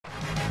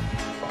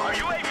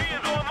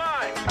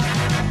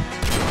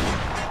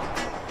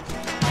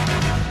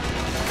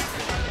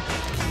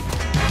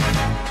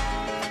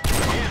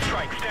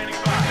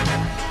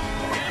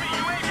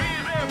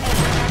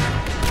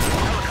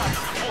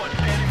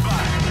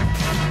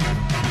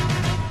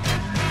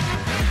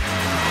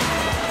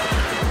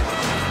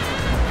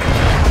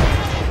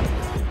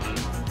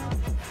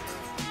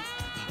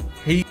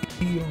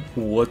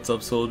What's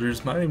up,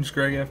 soldiers? My name is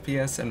Greg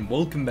FPS and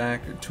welcome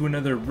back to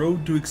another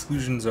Road to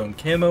Exclusion Zone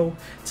camo.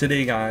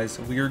 Today guys,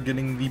 we are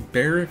getting the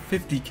Barret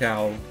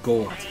 50Cal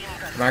gold.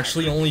 I'm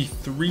actually only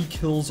 3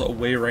 kills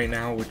away right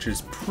now, which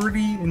is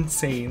pretty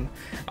insane.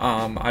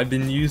 I've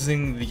been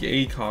using the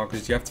ACOG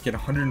because you have to get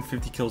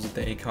 150 kills with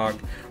the ACOG.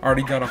 I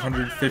already got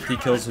 150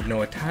 kills with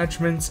no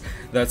attachments.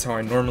 That's how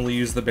I normally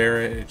use the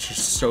Barret. It's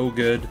just so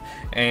good.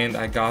 And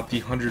I got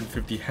the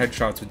 150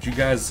 headshots, which you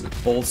guys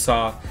both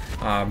saw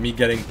me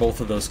getting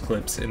both of those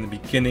clips in the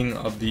beginning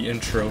of the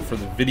intro for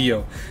the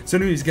video. So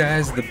anyways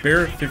guys, the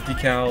Barret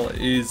 50Cal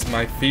is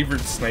my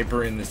favorite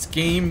sniper in this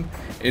game.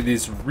 It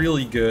is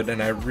really good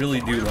and I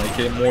really do like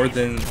it more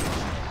than the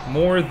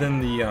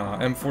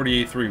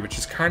M40A3, which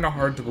is kind of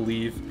hard to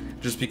believe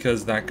just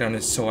because that gun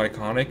is so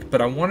iconic. But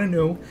I want to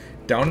know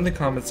down in the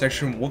comment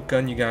section what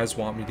gun you guys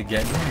want me to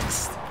get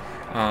next.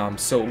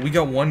 So we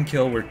got 1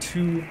 kill, we're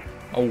 2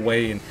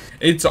 away, and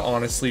it's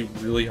honestly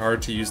really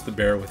hard to use the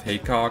Barret with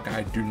ACOG.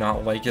 I do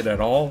not like it at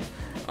all.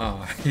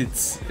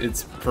 It's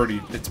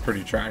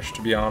pretty trash,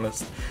 to be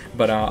honest.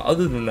 But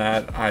other than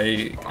that,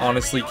 I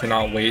honestly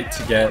cannot wait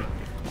to get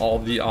all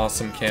the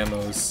awesome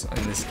camos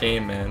in this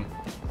game, man.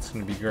 It's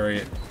gonna be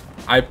great.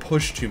 I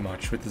push too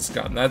much with this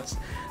gun. That's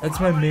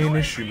my main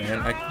issue,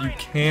 man. You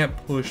can't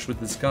push with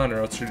this gun or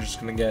else you're just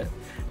gonna get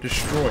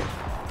destroyed.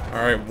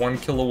 Alright, 1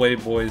 kill away,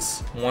 boys.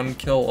 1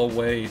 kill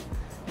away.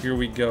 Here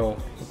we go.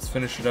 Let's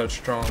finish it out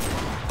strong.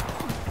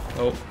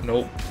 Oh,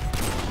 nope.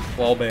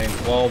 Wall bang,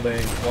 wall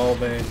bang, wall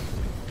bang.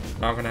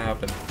 Not gonna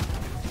happen.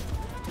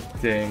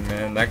 Dang,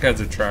 man. That guy's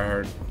a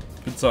tryhard.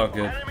 It's all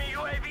good.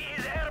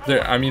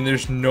 I mean,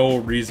 there's no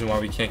reason why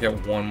we can't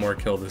get 1 more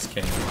kill this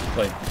game.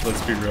 Like,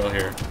 let's be real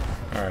here.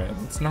 Alright,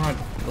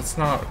 let's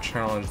not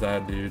challenge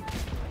that dude.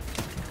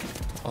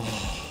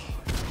 Oh,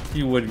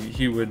 he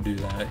would do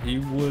that. He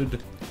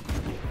would.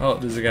 Oh,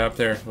 there's a guy up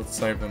there. Let's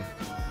snipe him.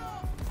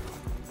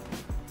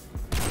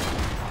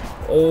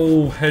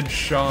 Oh,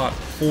 headshot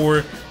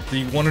for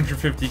the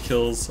 150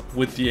 kills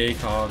with the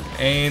ACOG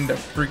and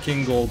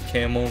freaking gold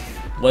camo.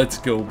 Let's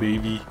go,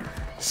 baby.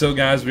 So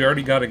guys, we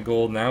already got a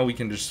gold. Now we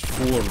can just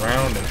fool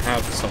around and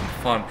have some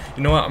fun.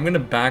 You know what? I'm gonna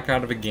back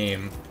out of a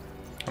game.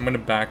 I'm gonna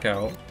back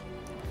out,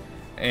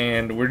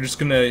 and we're just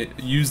gonna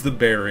use the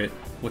Barret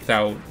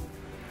without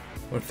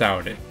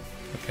it.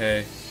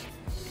 Okay.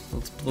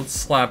 Let's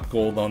slap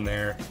gold on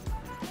there.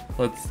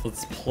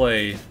 Let's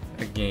play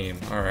a game.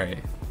 All right.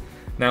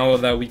 Now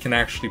that we can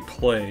actually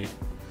play,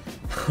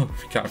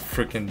 we got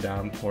freaking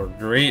downpour.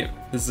 Great.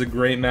 This is a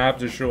great map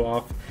to show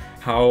off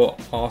how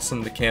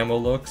awesome the camo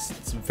looks.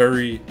 It's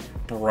very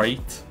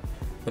bright.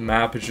 The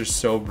map is just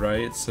so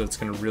bright, so it's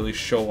gonna really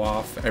show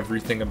off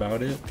everything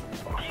about it.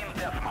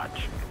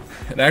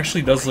 It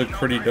actually does look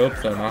pretty dope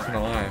though, not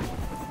gonna lie.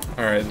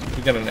 Alright,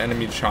 we got an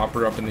enemy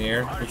chopper up in the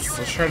air.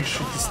 Let's try to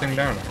shoot this thing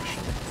down actually.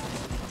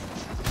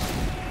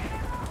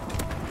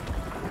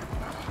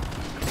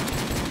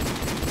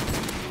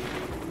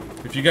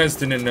 If you guys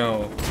didn't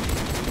know,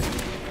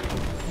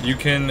 you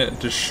can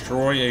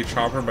destroy a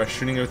chopper by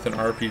shooting it with an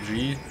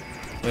RPG,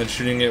 and then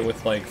shooting it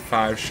with like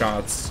 5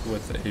 shots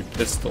with a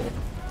pistol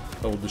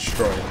that will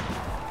destroy it.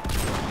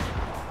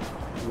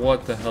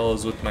 What the hell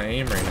is with my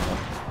aim right now?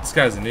 This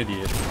guy's an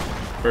idiot.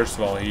 First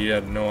of all, he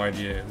had no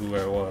idea who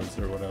I was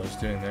or what I was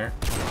doing there.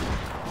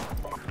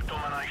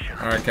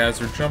 Alright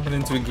guys, we're jumping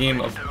into a game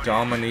of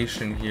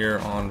domination here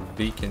on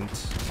Vacant.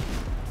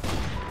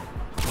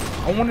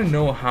 I want to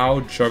know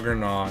how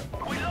Juggernaut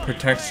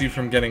protects you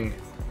from getting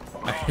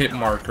a hit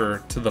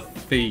marker to the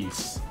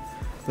face.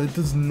 That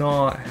does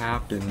not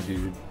happen,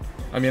 dude.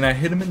 I mean, I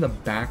hit him in the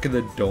back of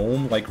the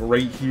dome, like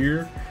right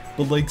here,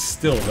 but like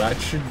still,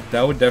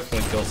 that would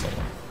definitely kill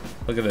someone.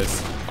 Look at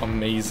this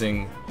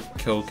amazing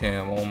kill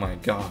cam. Oh my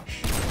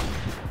gosh.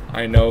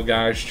 I know,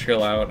 guys,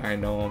 chill out. I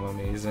know I'm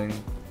amazing.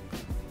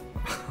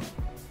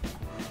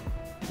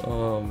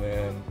 Oh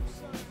man.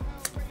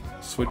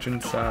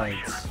 Switching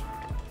sides.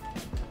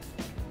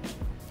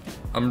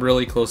 I'm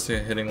really close to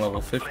hitting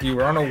level 50.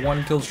 We're on a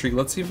 1 kill streak.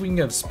 Let's see if we can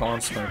get a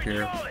spawn snipe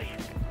here.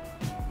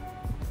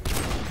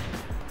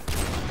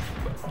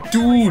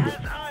 Dude!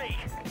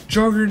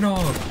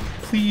 Juggernaut!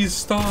 Please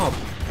stop!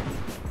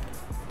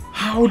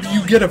 How do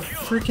you get a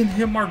freaking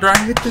hit marker? I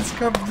hit this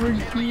guy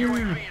right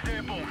here!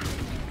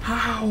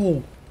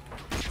 How?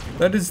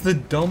 That is the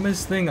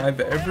dumbest thing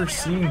I've ever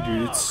seen,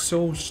 dude. It's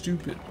so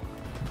stupid.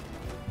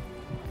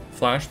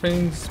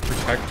 Flashbangs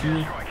protect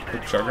you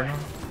with Juggernaut?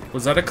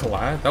 Was that a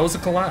collab? That was a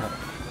collab.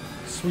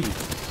 Sweet.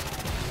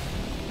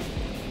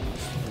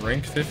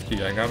 Rank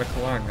 50. I got a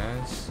collab,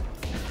 guys.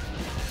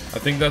 I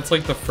think that's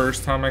like the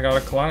first time I got a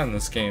collab in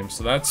this game,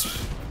 so that's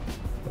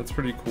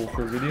pretty cool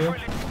for a video.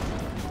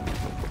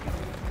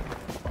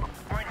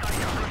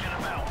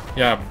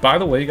 Yeah, by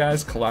the way,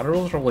 guys,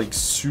 collaterals are like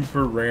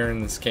super rare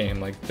in this game.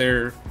 Like,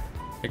 they're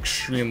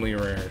extremely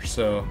rare.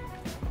 So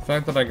the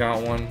fact that I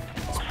got one,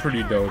 it's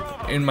pretty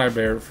dope in my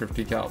Barret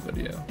 50Cal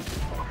video.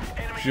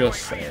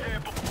 Just saying.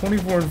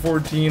 24 and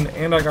 14,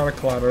 and I got a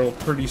collateral.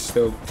 Pretty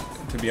stoked,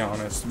 to be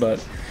honest. But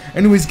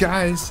Anyways,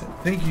 guys,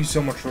 thank you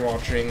so much for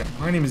watching.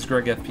 My name is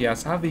Greg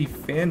FPS. Have a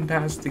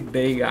fantastic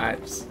day,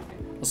 guys.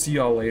 I'll see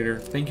y'all later.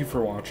 Thank you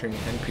for watching,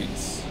 and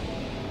peace.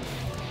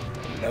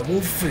 Level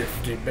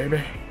 50,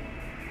 baby.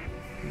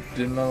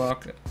 Didn't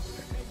unlock it.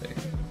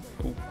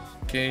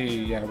 Okay,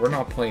 yeah, we're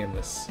not playing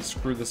this.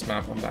 Screw this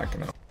map, I'm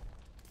backing out.